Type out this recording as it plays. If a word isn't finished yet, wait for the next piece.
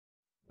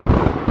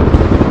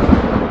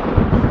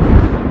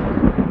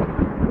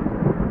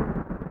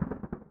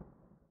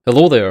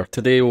Hello there.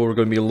 Today we're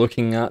going to be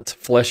looking at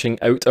fleshing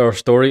out our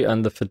story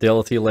and the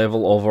fidelity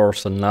level of our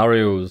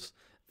scenarios.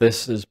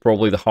 This is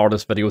probably the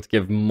hardest video to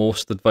give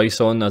most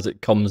advice on, as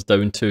it comes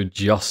down to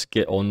just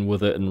get on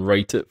with it and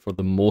write it for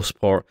the most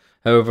part.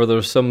 However,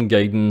 there's some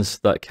guidance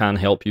that can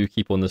help you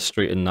keep on the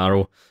straight and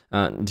narrow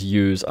and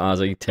use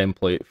as a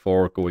template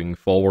for going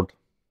forward.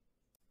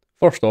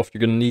 First off,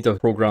 you're going to need a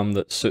program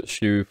that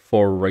suits you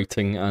for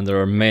writing, and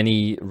there are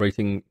many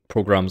writing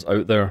programs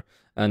out there,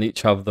 and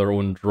each have their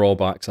own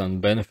drawbacks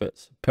and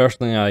benefits.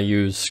 Personally, I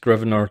use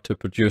Scrivener to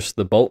produce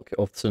the bulk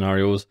of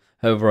scenarios.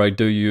 However, I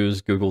do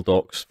use Google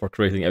Docs for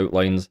creating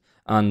outlines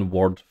and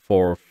Word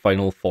for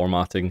final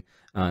formatting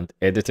and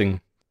editing.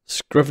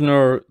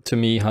 Scrivener, to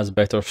me, has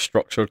better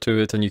structure to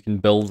it, and you can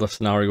build a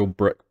scenario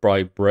brick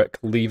by brick,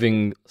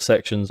 leaving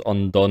sections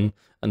undone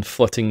and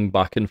flitting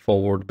back and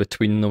forward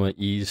between them at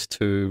ease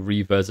to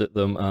revisit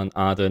them and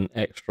add in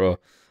extra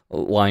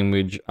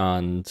language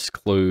and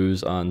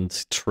clues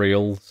and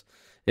trails.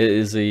 It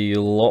is a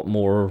lot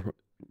more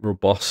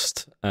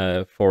robust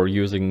for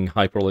using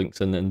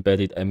hyperlinks and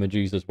embedded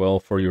images as well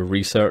for your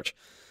research.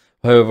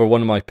 However,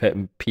 one of my pet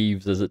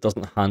peeves is it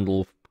doesn't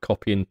handle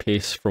copy and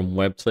paste from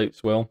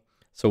websites well.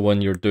 So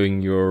when you're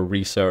doing your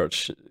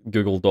research,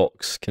 Google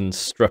Docs can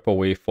strip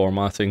away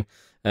formatting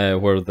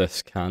where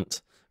this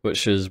can't,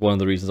 which is one of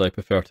the reasons I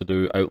prefer to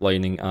do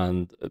outlining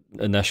and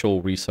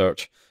initial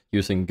research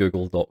using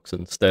Google Docs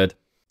instead.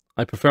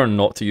 I prefer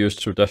not to use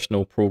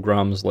traditional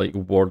programs like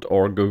Word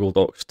or Google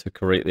Docs to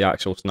create the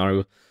actual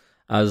scenario,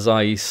 as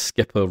I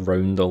skip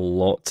around a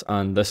lot,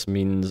 and this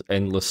means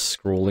endless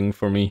scrolling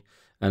for me,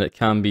 and it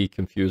can be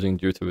confusing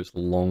due to its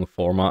long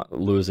format,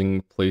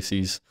 losing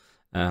places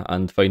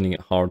and finding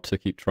it hard to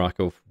keep track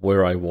of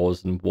where I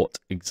was and what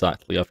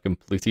exactly I've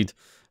completed.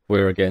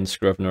 Where again,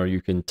 Scrivener,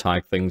 you can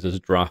tag things as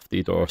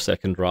drafted or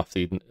second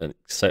drafted,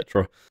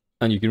 etc.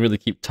 And you can really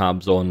keep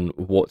tabs on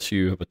what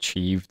you have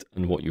achieved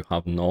and what you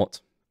have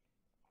not.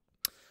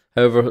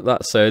 However,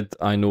 that said,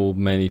 I know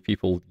many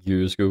people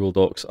use Google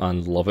Docs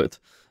and love it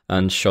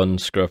and shun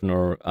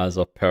Scrivener as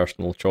a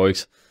personal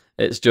choice.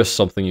 It's just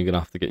something you're going to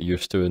have to get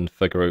used to and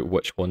figure out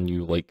which one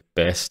you like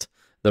best.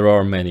 There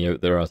are many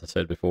out there, as I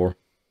said before.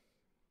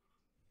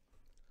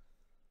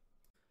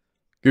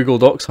 Google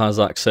Docs has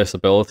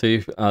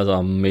accessibility as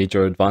a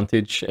major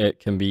advantage. It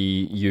can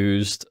be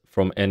used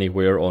from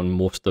anywhere on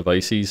most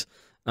devices,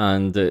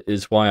 and it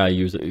is why I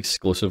use it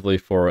exclusively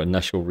for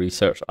initial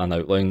research and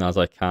outline, as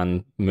I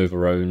can move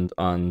around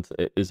and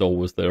it is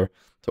always there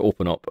to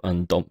open up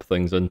and dump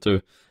things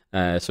into,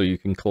 so you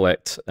can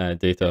collect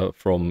data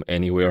from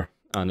anywhere,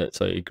 and it's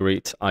a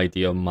great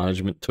idea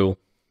management tool.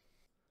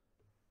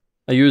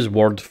 I use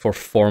Word for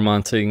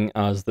formatting,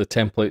 as the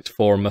template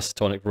for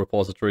Miskatonic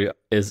repository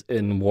is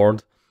in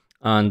Word,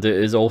 and it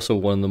is also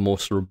one of the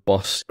most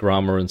robust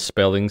grammar and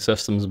spelling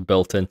systems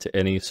built into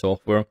any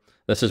software.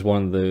 This is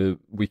one of the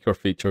weaker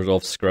features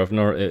of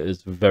Scrivener. It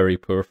is very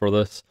poor for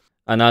this.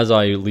 And as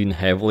I lean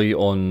heavily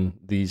on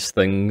these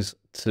things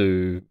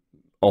to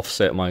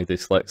offset my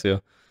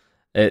dyslexia,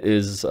 it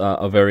is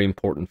a very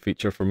important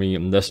feature for me,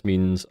 and this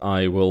means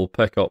I will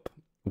pick up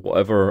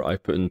whatever I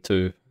put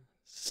into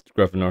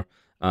Scrivener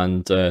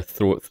and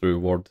throw it through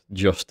Word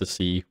just to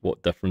see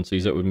what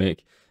differences it would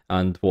make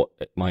and what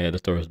my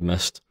editor has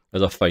missed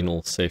as a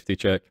final safety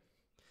check.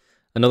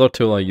 Another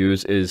tool I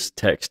use is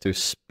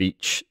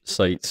text-to-speech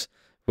sites.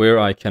 Where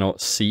I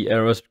cannot see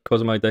errors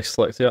because of my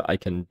dyslexia, I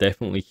can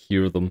definitely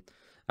hear them,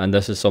 and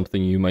this is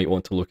something you might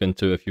want to look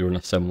into if you're in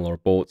a similar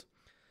boat.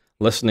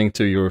 Listening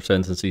to your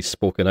sentences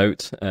spoken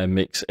out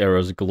makes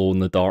errors glow in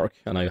the dark,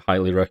 and I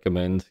highly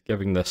recommend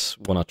giving this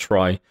one a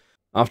try.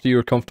 After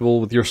you're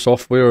comfortable with your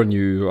software and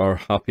you are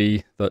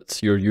happy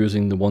that you're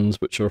using the ones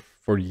which are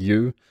for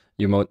you,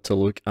 you want to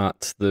look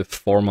at the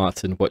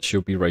format in which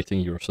you'll be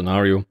writing your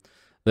scenario.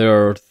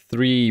 There are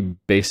three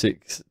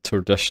basic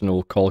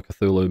traditional Call of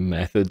Cthulhu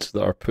methods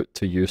that are put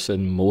to use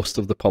in most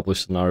of the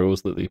published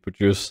scenarios that they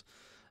produce,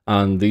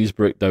 and these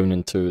break down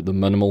into the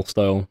minimal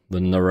style, the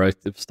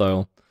narrative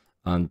style,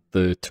 and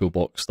the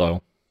toolbox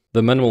style.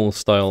 The minimal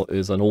style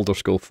is an older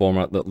school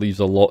format that leaves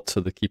a lot to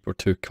the keeper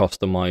to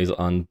customize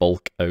and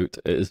bulk out.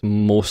 It is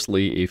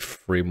mostly a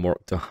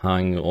framework to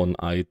hang on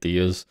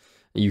ideas.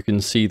 You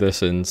can see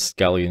this in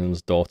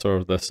Scallion's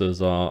Daughter. This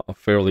is a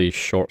fairly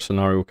short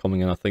scenario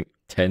coming in, I think,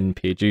 10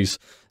 pages.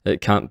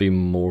 It can't be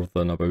more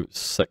than about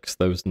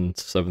 6,000,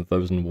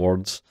 7,000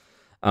 words,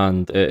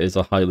 and it is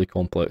a highly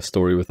complex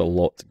story with a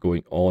lot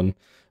going on.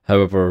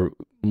 However,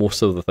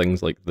 most of the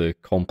things like the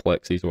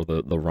complexes or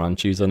the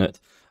ranches in it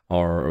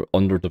are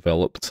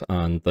underdeveloped,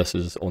 and this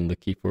is on the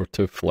keeper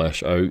to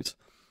flesh out.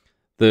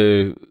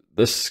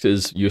 This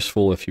is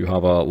useful if you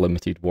have a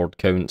limited word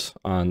count,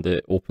 and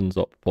it opens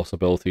up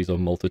possibilities of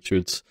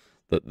multitudes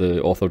that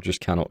the author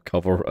just cannot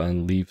cover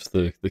and leaves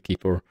the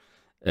keeper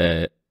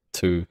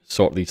to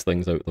sort these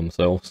things out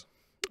themselves.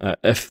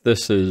 If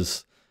this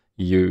is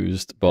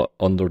used but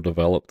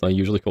underdeveloped, I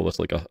usually call this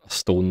like a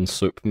stone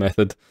soup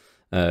method,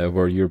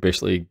 where you're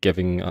basically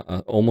giving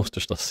almost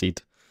just a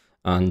seed,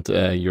 and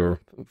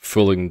you're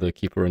fooling the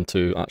keeper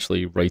into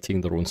actually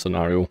writing their own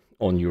scenario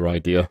on your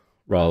idea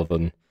rather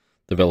than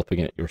developing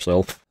it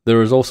yourself.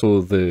 There is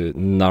also the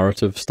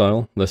narrative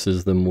style. This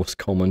is the most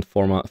common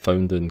format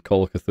found in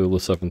Call of Cthulhu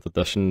 7th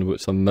edition,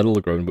 which is a middle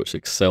ground which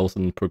excels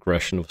in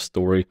progression of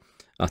story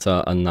at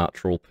a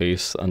natural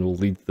pace and will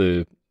lead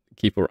the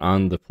keeper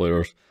and the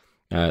players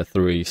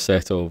through a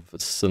set of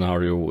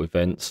scenario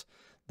events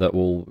that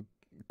will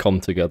come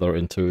together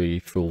into a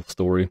full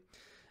story.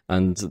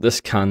 And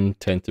this can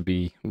tend to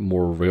be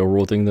more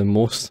railroading than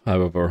most.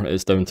 However,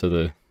 it's down to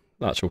the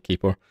actual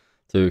keeper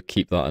to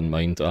keep that in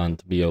mind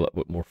and be a little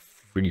bit more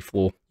free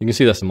flow. You can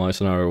see this in my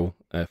scenario,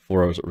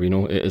 4 Hours at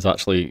Reno. It is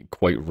actually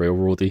quite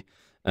railroady,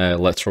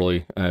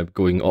 literally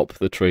going up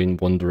the train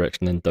one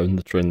direction and down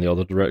the train the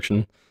other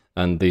direction,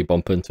 and they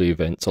bump into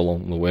events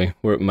along the way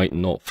where it might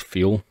not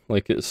feel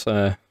like it's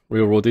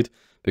railroaded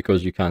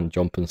because you can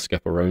jump and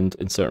skip around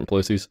in certain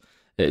places.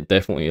 It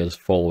definitely is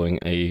following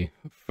a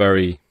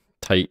very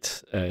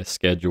tight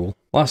schedule.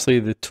 Lastly,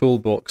 the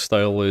toolbox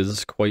style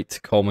is quite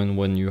common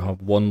when you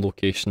have one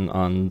location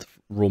and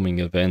roaming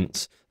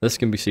events. This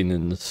can be seen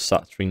in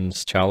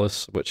Satrine's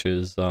Chalice, which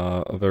is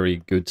a very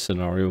good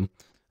scenario,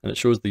 and it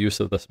shows the use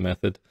of this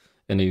method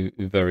in a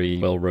very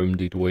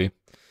well-rounded way.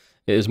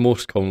 It is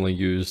most commonly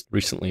used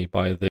recently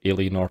by the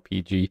Alien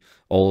RPG.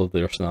 All of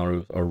their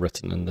scenarios are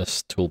written in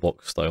this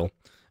toolbox style,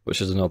 which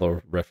is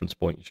another reference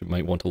point you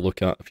might want to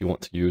look at if you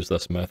want to use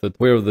this method,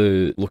 where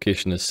the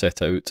location is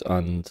set out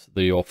and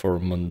they offer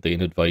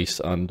mundane advice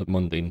and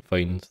mundane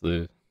finds.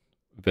 The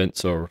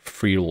events are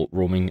free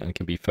roaming and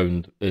can be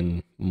found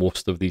in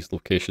most of these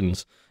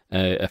locations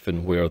if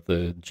and where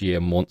the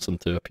GM wants them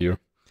to appear.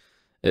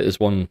 It is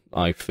one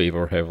I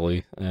favour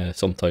heavily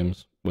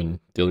sometimes when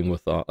dealing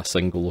with a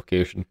single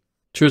location.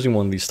 Choosing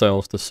one of these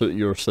styles to suit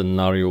your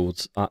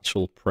scenario's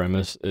actual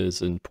premise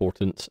is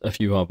important. If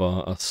you have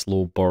a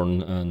slow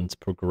burn and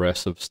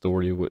progressive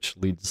story which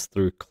leads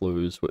through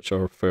clues which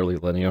are fairly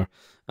linear,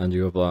 and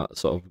you have that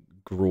sort of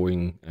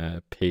growing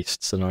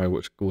paced scenario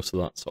which goes to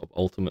that sort of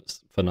ultimate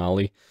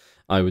finale,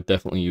 I would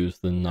definitely use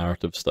the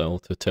narrative style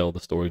to tell the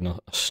story in a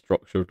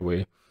structured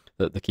way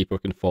that the keeper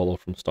can follow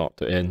from start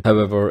to end.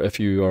 However, if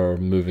you are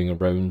moving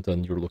around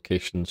and your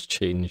locations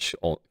change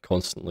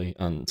constantly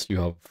and you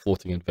have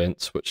floating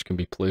events which can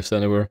be placed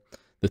anywhere,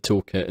 the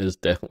toolkit is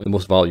definitely the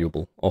most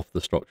valuable of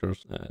the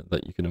structures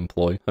that you can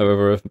employ.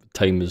 However, if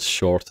time is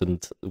short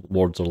and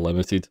words are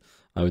limited,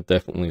 I would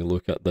definitely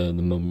look at the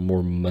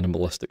more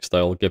minimalistic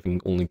style, giving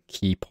only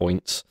key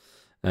points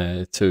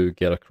to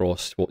get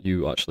across what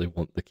you actually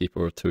want the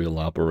keeper to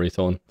elaborate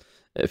on.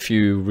 If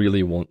you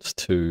really want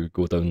to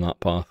go down that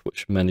path,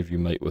 which many of you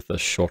might with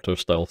this shorter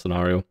style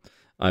scenario,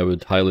 I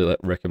would highly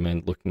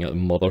recommend looking at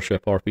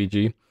Mothership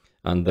RPG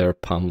and their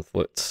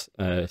pamphlet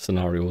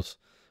scenarios,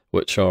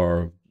 which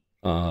are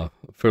a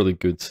fairly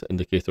good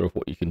indicator of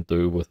what you can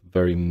do with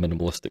very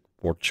minimalistic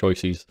word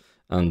choices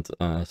and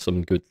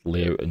some good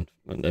layout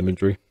and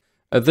imagery.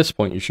 At this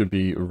point, you should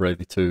be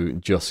ready to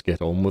just get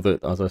on with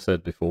it, as I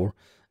said before.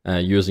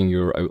 Using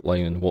your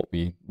outline and what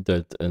we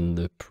did in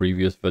the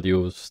previous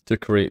videos to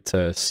create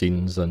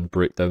scenes and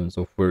breakdowns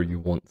of where you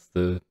want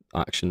the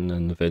action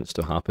and events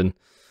to happen.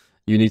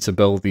 You need to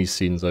build these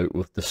scenes out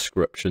with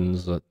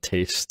descriptions,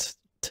 taste,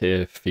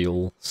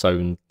 feel,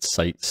 sound,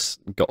 sights,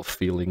 gut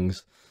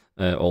feelings,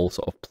 all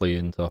sort of play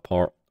into a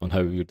part on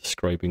how you're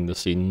describing the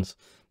scenes.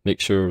 Make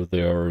sure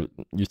they are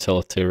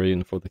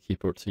utilitarian for the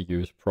keeper to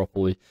use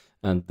properly,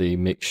 and they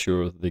make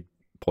sure they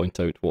point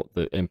out what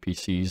the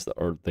NPCs that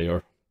are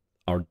there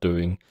are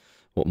doing,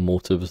 what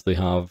motives they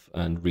have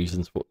and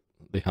reasons what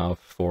they have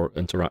for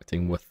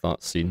interacting with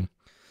that scene.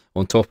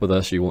 On top of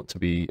this, you want to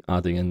be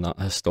adding in that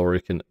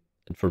historic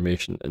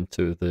information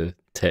into the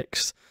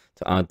text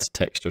to add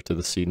texture to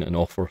the scene and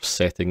offer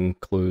setting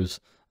clues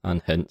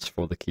and hints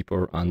for the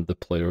keeper and the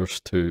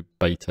players to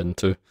bite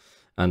into,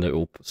 and it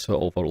will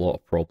solve a lot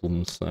of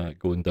problems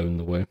going down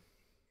the way.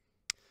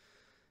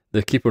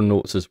 The keeper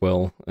notes as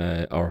well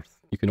are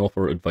you can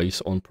offer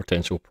advice on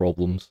potential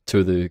problems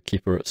to the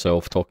keeper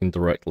itself, talking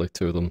directly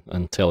to them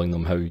and telling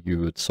them how you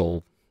would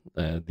solve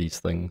these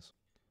things.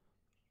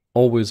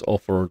 Always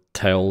offer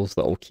tells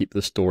that will keep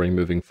the story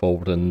moving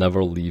forward and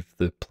never leave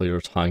the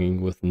players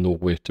hanging with no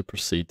way to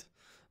proceed.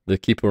 The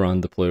keeper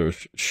and the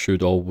players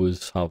should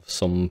always have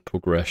some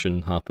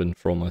progression happen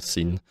from a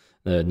scene,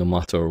 no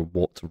matter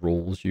what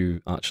roles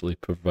you actually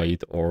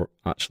provide or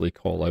actually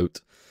call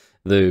out.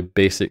 The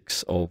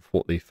basics of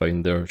what they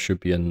find there should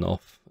be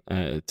enough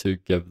to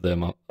give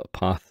them a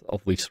path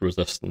of least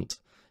resistance,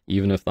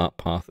 even if that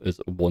path is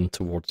one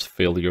towards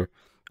failure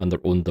and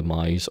their own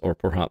demise, or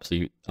perhaps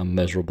a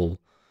miserable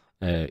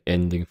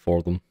ending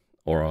for them,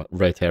 or a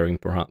red herring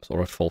perhaps,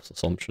 or a false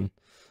assumption.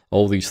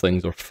 All these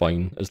things are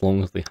fine as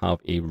long as they have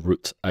a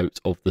route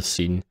out of the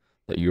scene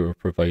that you're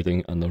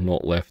providing and they're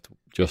not left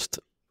just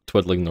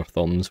twiddling their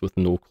thumbs with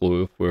no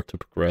clue of where to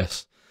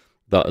progress.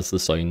 That is the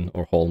sign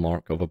or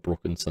hallmark of a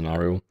broken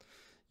scenario.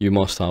 You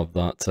must have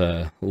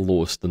that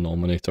lowest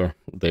denominator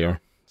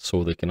there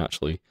so they can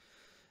actually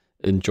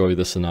enjoy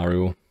the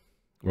scenario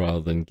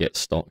rather than get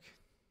stuck.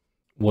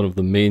 One of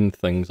the main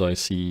things I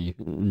see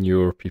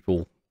newer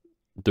people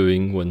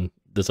doing when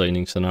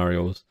designing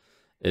scenarios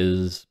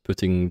is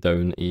putting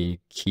down a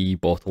key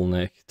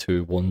bottleneck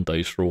to one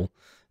dice roll,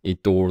 a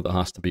door that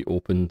has to be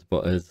opened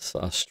but is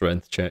a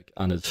strength check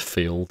and is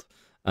failed,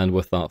 and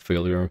with that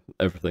failure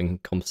everything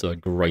comes to a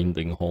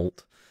grinding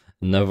halt.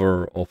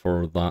 Never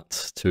offer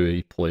that to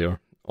a player.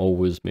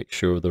 Always make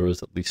sure there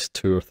is at least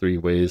 2 or 3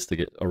 ways to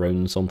get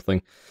around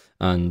something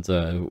and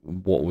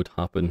what would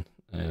happen,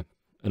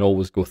 and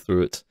always go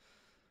through it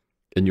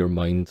in your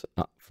mind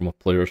from a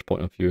player's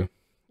point of view,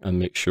 and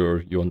make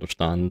sure you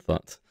understand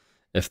that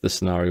if the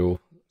scenario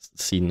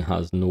scene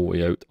has no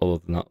way out other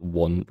than that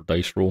one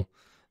dice roll,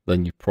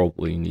 then you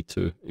probably need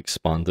to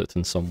expand it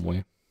in some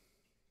way.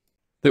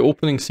 The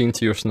opening scene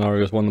to your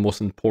scenario is one of the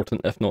most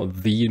important, if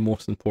not the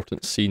most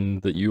important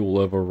scene that you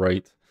will ever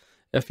write.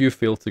 If you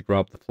fail to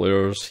grab the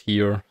players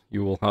here,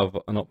 you will have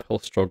an uphill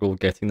struggle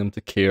getting them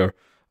to care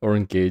or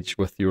engage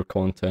with your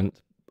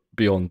content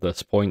beyond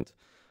this point.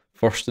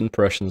 First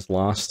impressions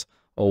last.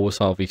 Always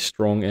have a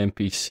strong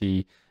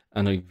NPC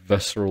and a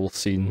visceral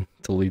scene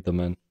to lead them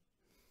in.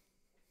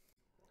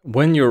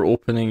 When you're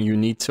opening, you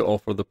need to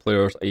offer the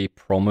players a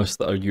promise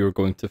that you're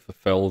going to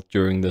fulfill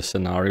during the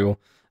scenario.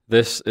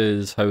 This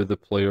is how the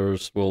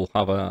players will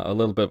have a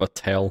little bit of a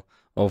tell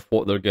of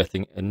what they're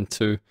getting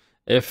into.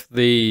 If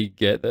they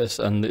get this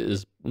and it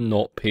is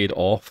not paid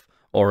off,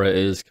 or it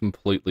is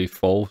completely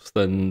false,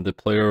 then the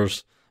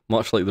players,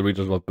 much like the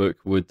readers of a book,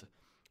 would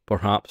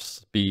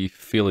perhaps be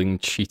feeling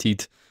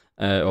cheated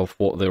of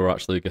what they were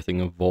actually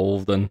getting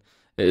involved in.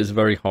 It is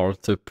very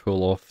hard to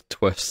pull off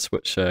twists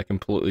which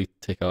completely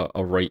take a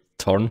right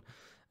turn,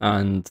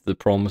 and the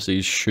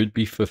promises should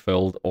be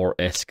fulfilled or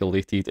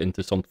escalated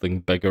into something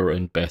bigger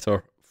and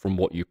better from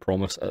what you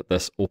promise at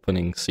this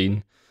opening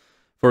scene.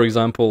 For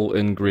example,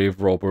 in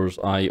Grave Robbers,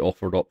 I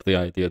offered up the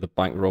idea the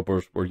bank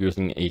robbers were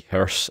using a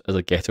hearse as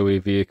a getaway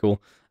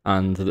vehicle,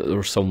 and that there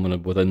was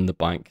someone within the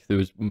bank who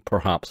was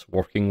perhaps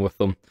working with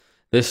them.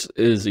 This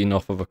is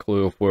enough of a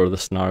clue of where the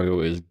scenario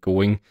is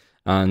going,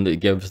 and it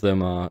gives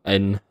them a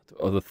in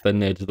or the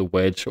thin edge of the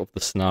wedge of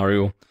the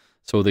scenario,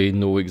 so they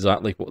know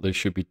exactly what they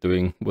should be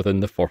doing within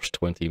the first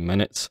 20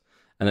 minutes,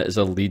 and it is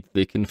a lead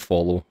they can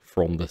follow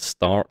from the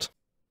start.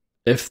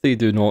 If they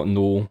do not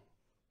know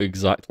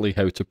exactly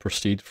how to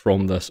proceed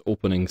from this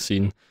opening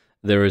scene,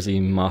 there is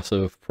a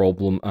massive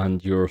problem,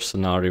 and your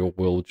scenario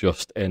will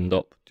just end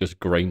up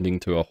just grinding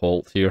to a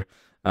halt here,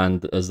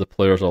 and as the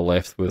players are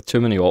left with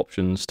too many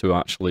options to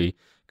actually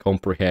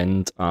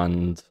comprehend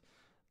and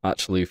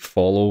actually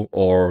follow,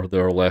 or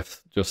they're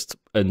left just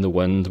in the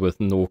wind with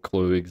no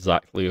clue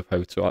exactly of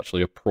how to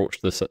actually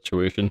approach the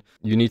situation.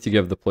 You need to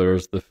give the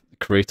players the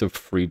creative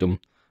freedom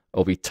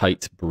of a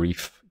tight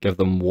brief. Give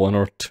them 1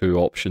 or 2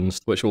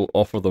 options which will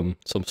offer them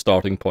some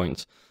starting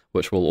points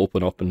which will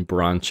open up and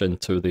branch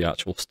into the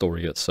actual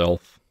story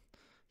itself.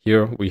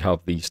 Here we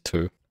have these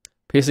 2.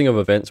 Pacing of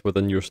events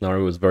within your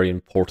scenario is very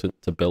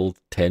important to build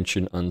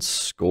tension and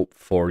scope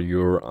for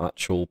your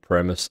actual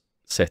premise,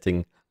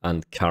 setting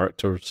and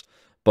characters,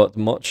 but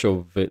much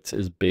of it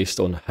is based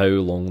on how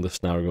long the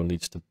scenario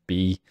needs to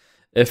be.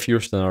 If your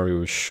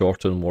scenario is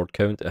short on word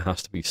count, it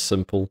has to be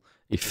simple,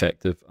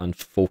 effective, and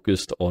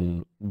focused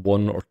on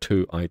 1 or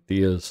 2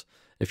 ideas.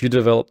 If you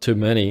develop too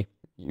many,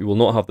 you will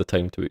not have the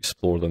time to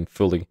explore them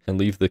fully and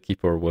leave the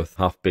keeper with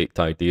half-baked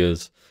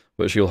ideas,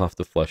 which you'll have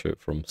to flesh out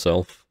for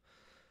himself.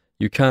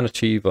 You can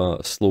achieve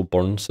a slow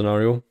burn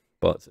scenario,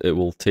 but it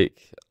will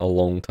take a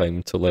long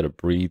time to let it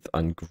breathe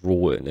and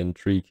grow in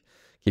intrigue,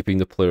 keeping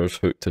the players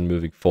hooked and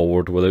moving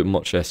forward without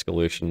much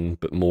escalation,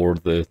 but more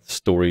the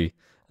story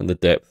and the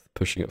depth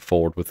pushing it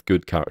forward with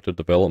good character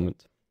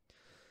development.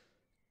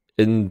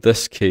 In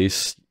this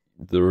case,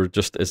 there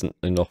just isn't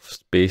enough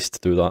space to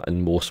do that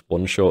in most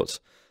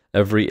one-shots.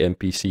 Every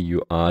NPC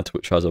you add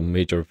which has a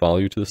major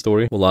value to the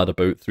story will add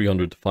about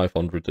 300 to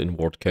 500 in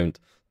word count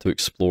to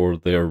explore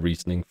their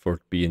reasoning for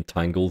being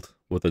entangled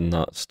within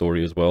that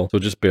story as well. So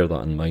just bear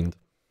that in mind.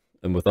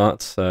 And with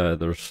that,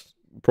 there's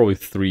probably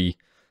 3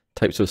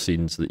 types of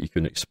scenes that you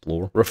can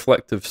explore.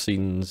 Reflective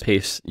scenes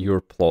pace your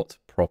plot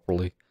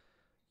properly.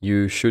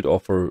 You should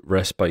offer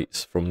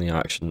respites from the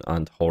action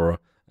and horror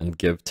and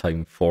give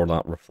time for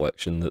that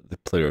reflection that the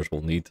players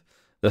will need.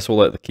 This will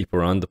let the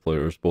keeper and the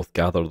players both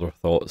gather their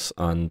thoughts,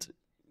 and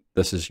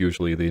this is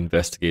usually the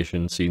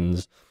investigation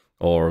scenes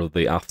or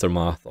the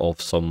aftermath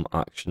of some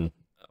action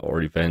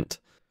or event.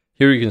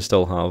 Here you can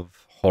still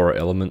have horror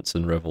elements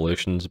and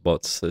revelations,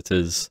 but it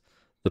is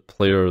the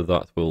player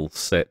that will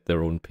set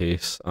their own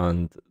pace,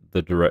 and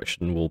the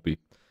direction will be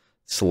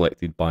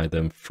selected by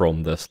them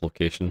from this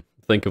location.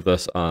 Think of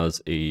this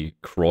as a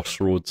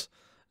crossroads,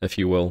 if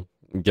you will,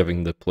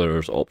 giving the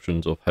players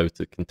options of how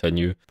to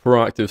continue.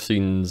 Proactive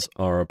scenes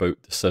are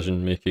about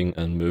decision making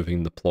and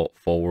moving the plot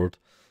forward,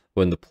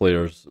 when the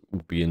players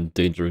will be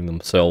endangering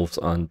themselves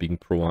and being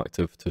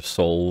proactive to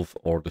solve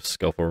or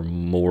discover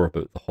more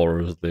about the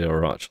horrors they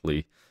are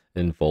actually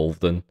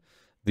involved in.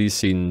 These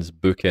scenes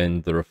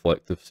bookend the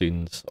reflective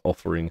scenes,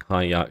 offering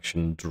high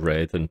action,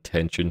 dread and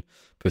tension,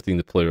 putting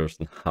the players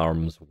in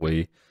harm's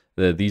way.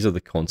 These are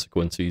the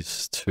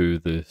consequences to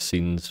the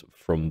scenes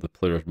from the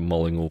players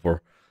mulling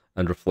over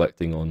and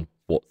reflecting on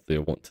what they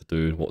want to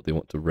do and what they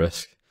want to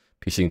risk,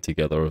 piecing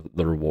together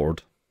the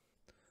reward.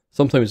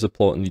 Sometimes the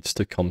plot needs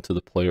to come to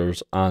the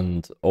players,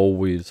 and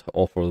always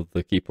offer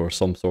the keeper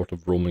some sort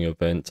of roaming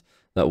event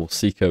that will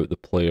seek out the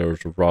players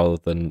rather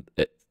than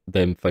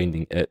them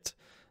finding it.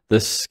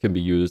 This can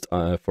be used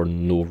for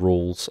no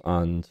rolls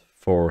and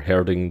for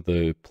herding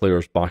the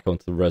players back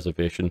onto the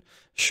reservation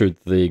should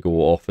they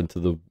go off into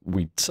the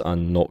weeds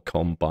and not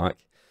come back.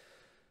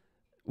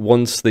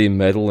 Once they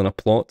meddle in a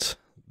plot,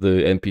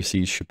 the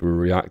NPCs should be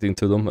reacting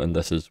to them, and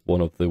this is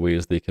one of the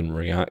ways they can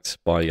react,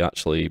 by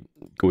actually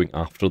going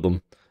after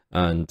them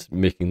and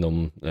making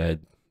them,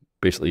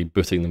 basically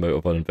booting them out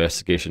of an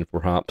investigation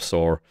perhaps,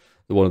 or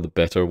one of the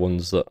better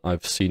ones that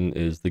I've seen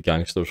is the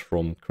gangsters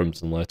from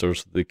Crimson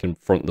Letters. They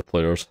confront the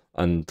players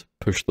and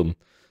push them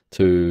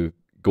to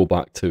go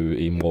back to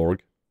a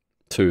morgue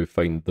to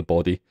find the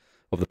body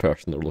of the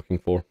person they're looking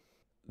for.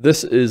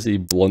 This is a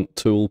blunt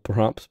tool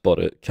perhaps, but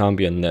it can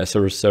be a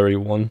necessary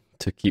one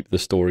to keep the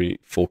story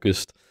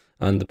focused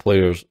and the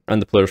players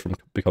from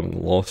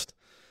becoming lost.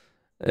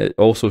 It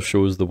also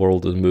shows the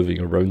world is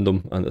moving around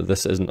them and that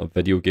this isn't a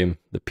video game.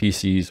 The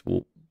PCs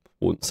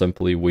won't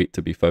simply wait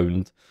to be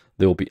found,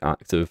 they'll be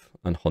active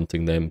and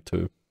hunting them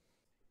too.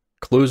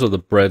 Clues are the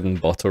bread and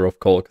butter of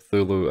Call of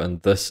Cthulhu,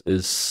 and this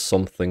is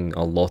something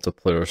a lot of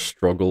players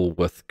struggle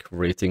with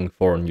creating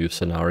for new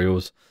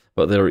scenarios,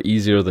 but they're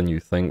easier than you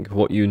think.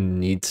 What you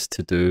need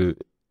to do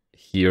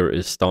here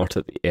is start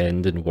at the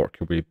end and work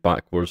your way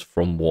backwards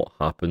from what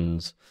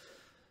happens.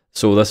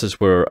 So this is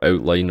where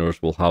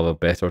outliners will have a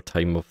better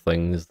time of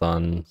things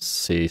than,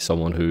 say,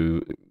 someone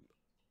who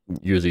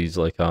uses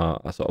like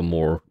a sort of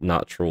more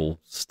natural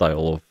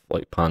style of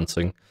like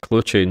pantsing.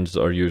 Clue chains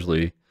are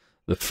usually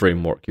the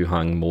framework you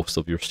hang most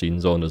of your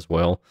scenes on as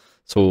well.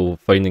 So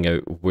finding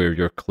out where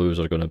your clues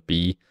are going to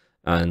be,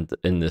 and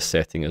in this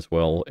setting as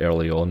well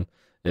early on,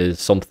 is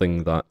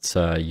something that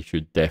you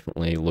should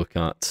definitely look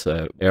at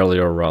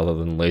earlier rather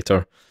than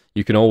later.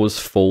 You can always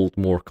fold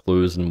more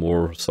clues and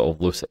more sort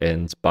of loose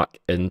ends back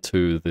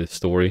into the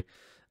story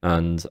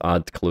and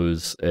add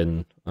clues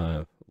in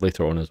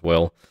later on as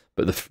well,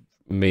 but the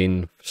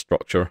main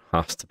structure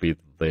has to be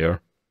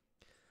there.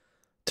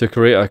 To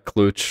create a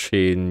clue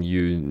chain,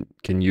 you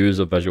can use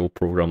a visual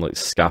program like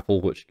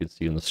Scaffold, which you can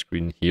see on the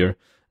screen here,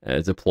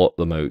 to plot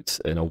them out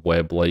in a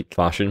web-like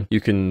fashion.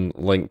 You can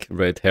link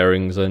red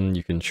herrings in,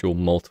 you can show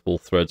multiple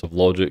threads of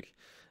logic,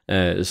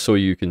 so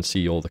you can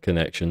see all the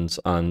connections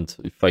and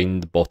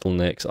find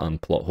bottlenecks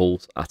and plot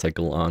holes at a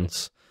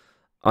glance.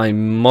 I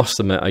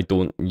must admit I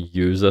don't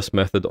use this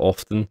method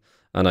often,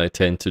 and I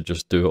tend to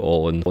just do it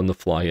all on the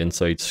fly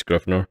inside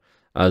Scrivener,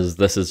 as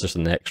this is just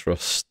an extra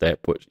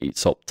step which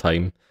eats up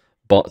time.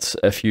 But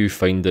if you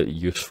find it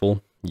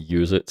useful,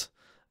 use it,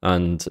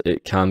 and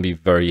it can be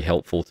very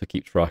helpful to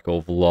keep track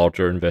of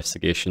larger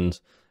investigations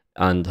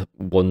and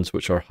ones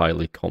which are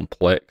highly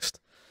complex.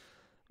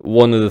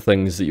 One of the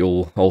things that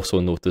you'll also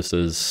notice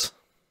is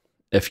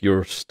if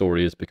your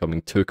story is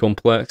becoming too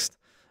complex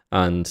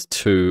and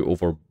too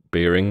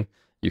overbearing,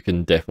 you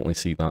can definitely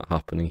see that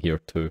happening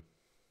here too.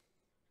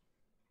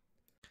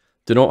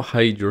 Do not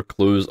hide your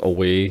clues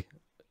away.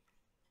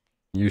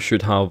 You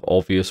should have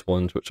obvious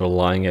ones which are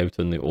lying out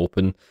in the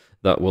open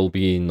that will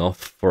be enough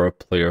for a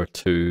player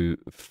to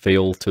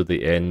fail to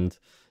the end.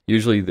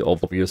 Usually the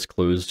obvious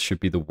clues should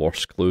be the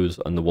worst clues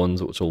and the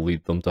ones which will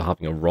lead them to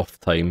having a rough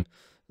time,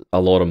 a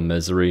lot of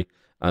misery,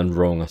 and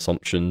wrong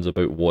assumptions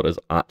about what is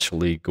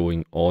actually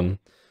going on,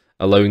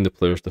 allowing the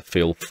players to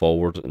fail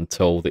forward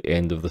until the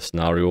end of the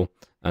scenario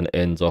and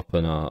ends up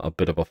in a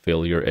bit of a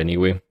failure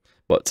anyway,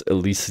 but at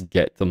least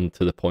get them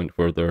to the point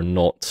where they're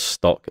not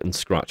stuck and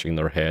scratching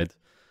their head.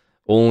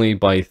 Only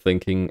by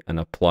thinking and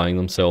applying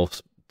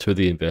themselves to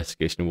the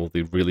investigation will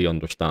they really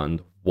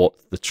understand what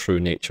the true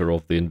nature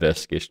of the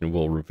investigation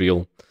will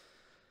reveal.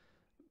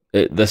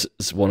 This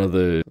is one of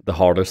the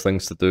hardest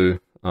things to do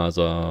as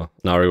a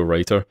scenario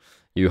writer.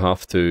 You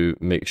have to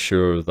make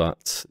sure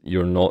that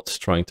you're not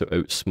trying to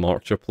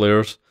outsmart your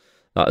players.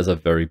 That is a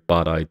very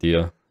bad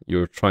idea.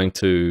 You're trying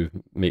to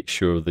make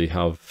sure they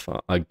have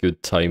a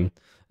good time,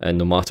 and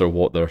no matter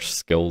what their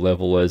skill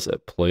level is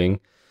at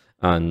playing,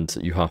 and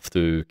you have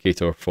to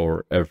cater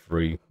for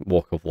every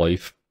walk of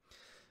life.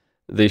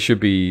 They should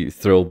be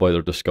thrilled by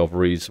their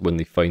discoveries when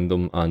they find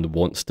them and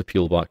wants to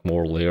peel back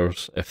more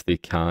layers if they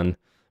can,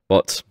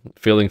 but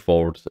failing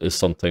forward is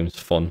sometimes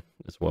fun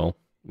as well.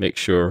 Make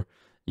sure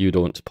you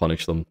don't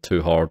punish them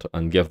too hard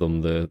and give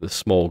them the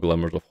small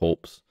glimmers of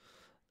hopes.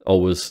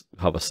 Always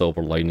have a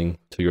silver lining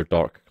to your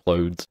dark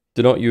clouds.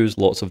 Do not use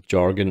lots of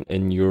jargon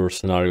in your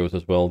scenarios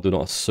as well. Do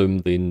not assume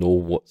they know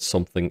what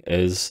something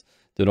is.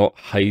 Do not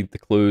hide the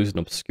clues in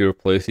obscure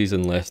places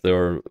unless they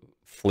are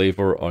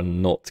flavor or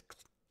not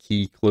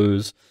key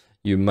clues.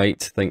 You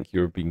might think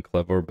you're being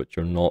clever, but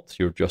you're not.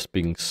 You're just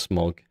being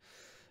smug.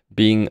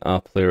 Being a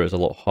player is a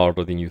lot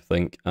harder than you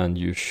think, and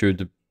you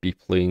should be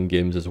playing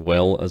games as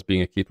well as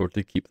being a keeper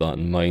to keep that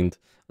in mind.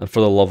 And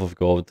for the love of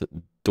God,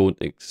 don't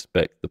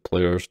expect the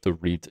players to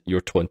read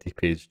your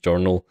 20-page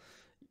journal.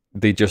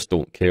 They just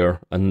don't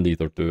care, and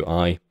neither do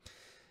I.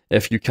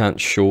 If you can't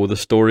show the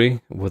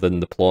story within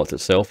the plot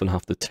itself and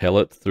have to tell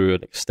it through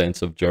an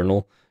extensive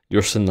journal,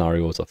 your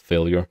scenario is a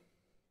failure.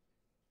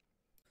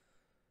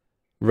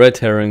 Red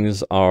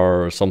herrings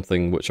are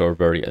something which are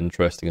very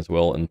interesting as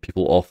well, and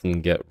people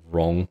often get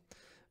wrong.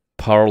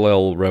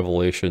 Parallel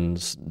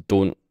revelations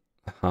don't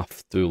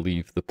have to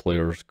leave the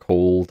players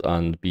cold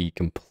and be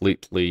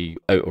completely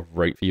out of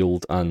right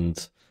field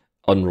and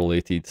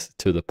unrelated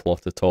to the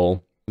plot at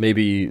all.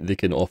 Maybe they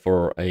can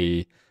offer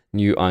a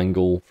new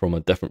angle from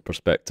a different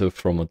perspective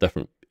from a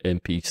different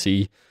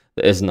NPC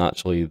that isn't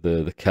actually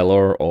the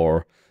killer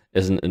or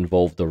isn't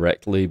involved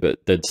directly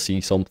but did see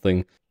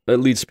something. It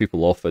leads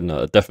people off in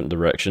a different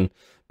direction,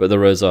 but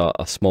there is a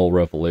small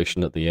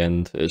revelation at the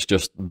end. It's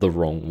just the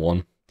wrong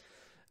one.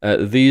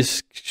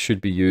 These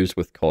should be used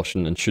with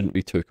caution and shouldn't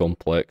be too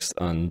complex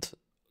and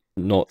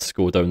not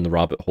go down the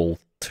rabbit hole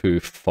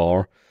too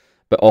far,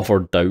 but offer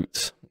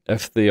doubt.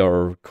 If they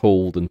are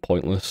cold and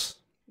pointless,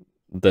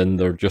 then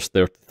they're just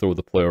there to throw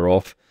the player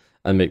off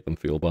and make them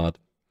feel bad.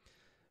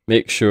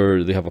 Make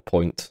sure they have a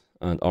point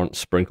and aren't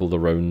sprinkled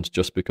around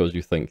just because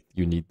you think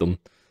you need them.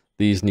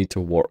 These need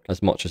to work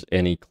as much as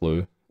any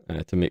clue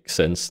to make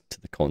sense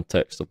to the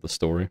context of the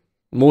story.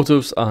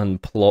 Motives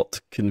and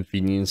plot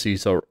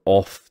conveniences are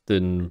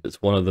often,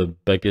 it's one of the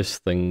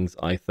biggest things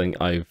I think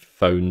I've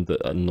found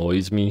that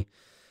annoys me.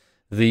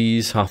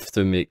 These have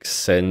to make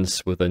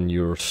sense within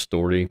your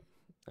story.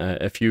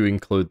 If you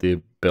include the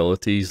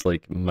abilities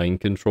like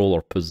mind control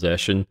or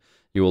possession,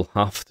 you will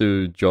have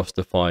to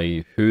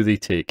justify who they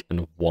take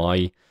and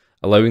why.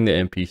 Allowing the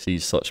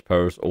NPCs such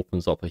powers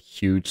opens up a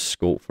huge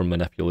scope for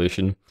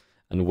manipulation,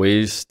 and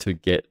ways to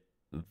get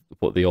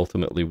what they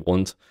ultimately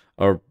want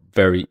are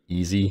very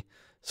easy.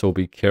 So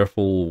be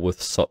careful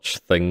with such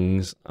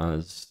things,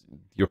 as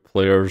your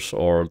players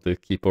or the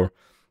keeper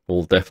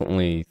will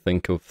definitely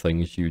think of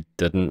things you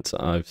didn't.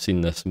 I've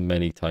seen this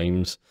many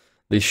times.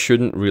 They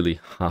shouldn't really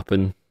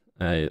happen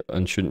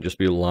and shouldn't just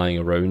be lying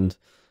around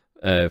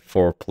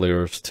for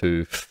players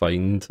to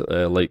find,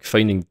 like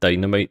finding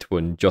dynamite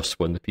just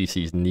when the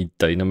PCs need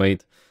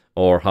dynamite,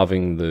 or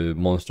having the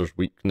monster's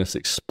weakness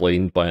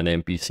explained by an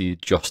NPC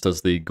just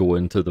as they go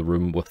into the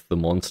room with the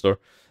monster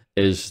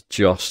is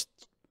just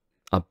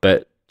a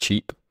bit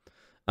cheap,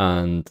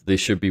 and they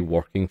should be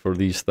working for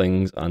these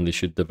things and they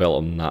should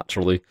develop them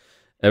naturally.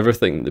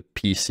 Everything the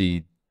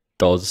PC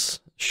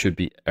does should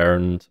be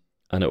earned,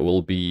 and it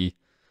will be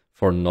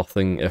for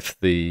nothing if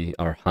they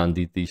are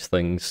handed these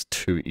things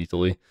too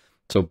easily.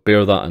 So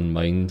bear that in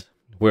mind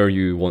where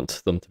you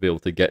want them to be able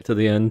to get to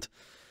the end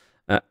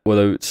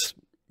without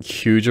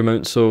huge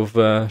amounts of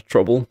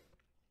trouble.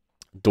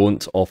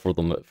 Don't offer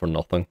them it for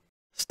nothing.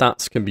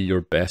 Stats can be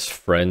your best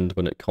friend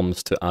when it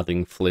comes to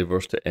adding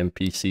flavors to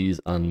NPCs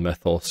and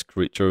mythos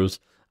creatures,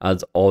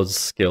 as Oz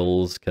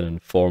skills can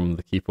inform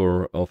the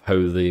keeper of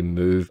how they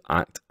move,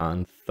 act,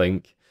 and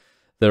think.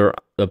 Their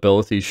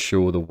abilities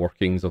show the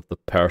workings of the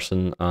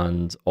person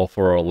and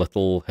offer a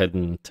little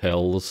hidden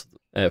tells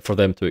for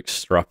them to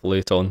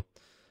extrapolate on.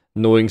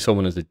 Knowing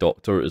someone is a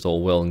doctor is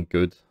all well and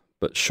good,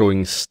 but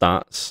showing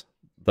stats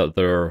that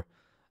they're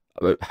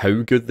about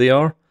how good they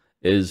are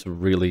is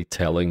really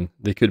telling.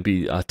 They could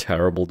be a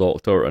terrible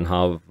doctor and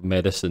have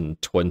medicine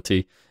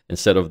 20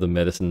 instead of the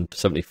medicine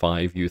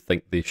 75 you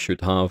think they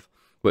should have,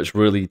 which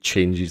really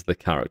changes the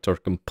character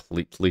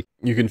completely.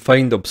 You can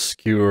find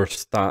obscure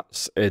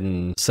stats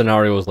in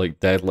scenarios like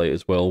Deadlight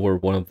as well, where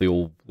one of the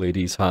old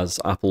ladies has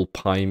apple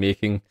pie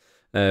making.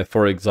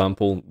 For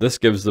example, this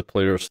gives the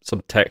players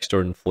some texture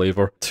and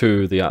flavour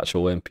to the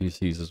actual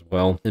NPCs as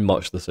well, in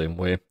much the same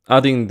way.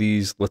 Adding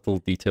these little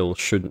details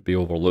shouldn't be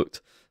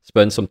overlooked.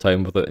 Spend some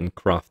time with it and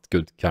craft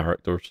good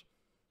characters.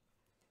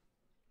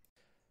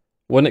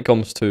 When it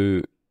comes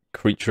to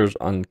creatures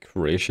and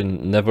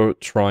creation, never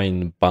try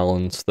and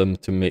balance them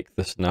to make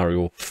the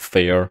scenario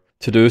fair.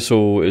 To do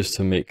so is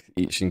to make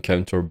each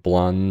encounter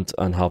bland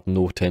and have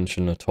no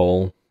tension at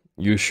all.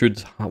 You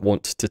should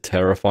want to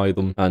terrify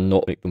them and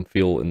not make them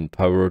feel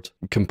empowered.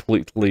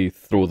 Completely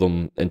throw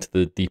them into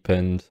the deep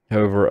end.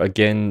 However,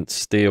 again,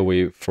 stay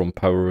away from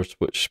powers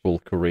which will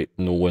create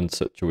no-win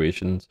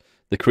situations.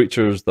 The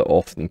creatures that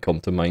often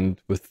come to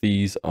mind with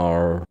these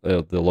are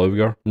the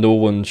Lauger. No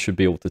one should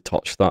be able to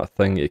touch that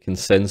thing. It can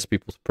sense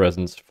people's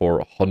presence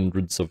for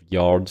hundreds of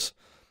yards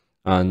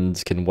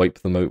and can wipe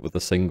them out with a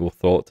single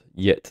thought,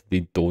 yet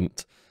they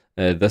don't.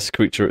 This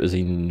creature is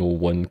a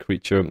no-win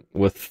creature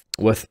with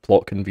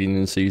plot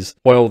conveniences.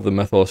 While the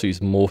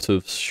mythos'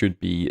 motives should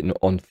be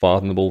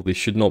unfathomable, they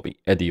should not be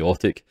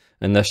idiotic,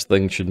 and this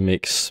thing should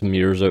make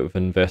smears out of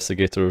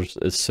investigators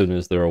as soon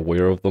as they're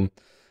aware of them.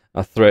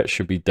 A threat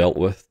should be dealt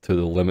with to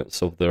the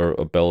limits of their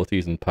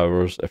abilities and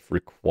powers if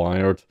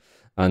required,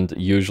 and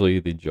usually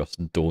they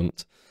just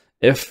don't.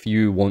 If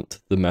you want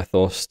the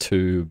mythos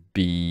to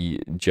be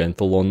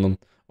gentle on them,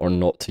 or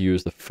not to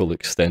use the full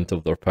extent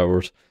of their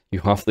powers,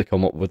 you have to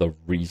come up with a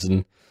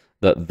reason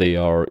that they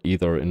are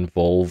either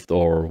involved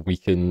or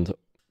weakened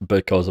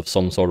because of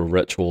some sort of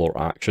ritual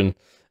or action,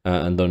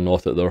 and they're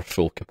not at their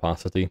full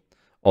capacity.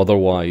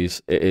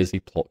 Otherwise, it is a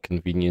plot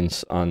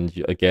convenience,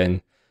 and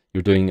again,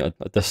 you're doing a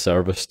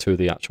disservice to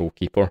the actual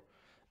keeper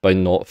by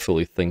not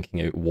fully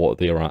thinking out what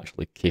they are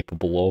actually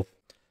capable of.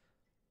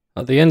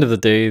 At the end of the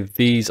day,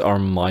 these are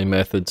my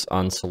methods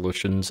and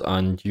solutions,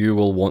 and you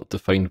will want to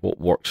find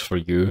what works for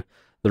you.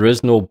 There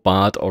is no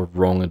bad or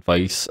wrong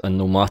advice, and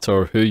no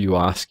matter who you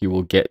ask, you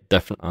will get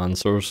different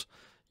answers.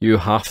 You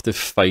have to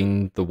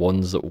find the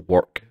ones that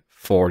work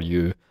for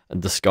you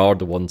and discard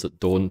the ones that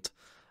don't.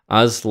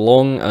 As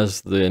long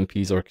as the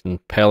NPs are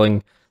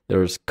compelling,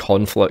 there's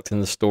conflict in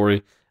the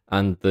story,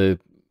 and the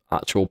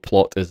actual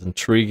plot is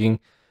intriguing,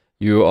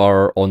 you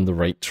are on the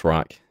right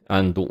track,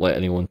 and don't let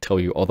anyone tell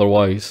you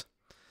otherwise.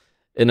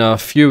 In a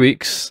few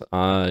weeks,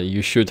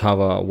 you should have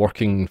a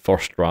working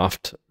first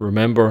draft.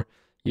 Remember,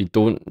 you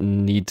don't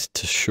need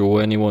to show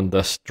anyone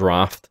this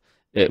draft.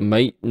 It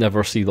might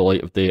never see the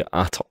light of day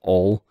at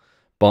all,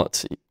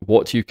 but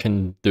what you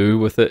can do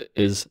with it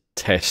is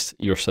test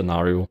your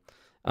scenario,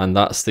 and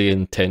that's the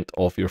intent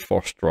of your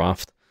first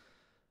draft.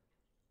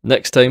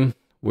 Next time,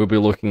 we'll be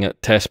looking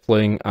at test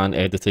playing and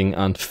editing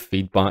and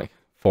feedback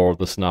for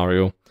the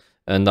scenario,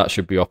 and that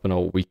should be up in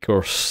a week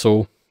or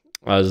so,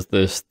 as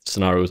this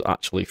scenario is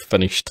actually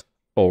finished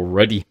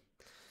already.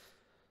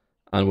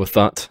 And with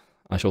that,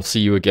 I shall see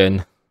you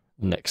again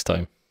next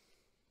time.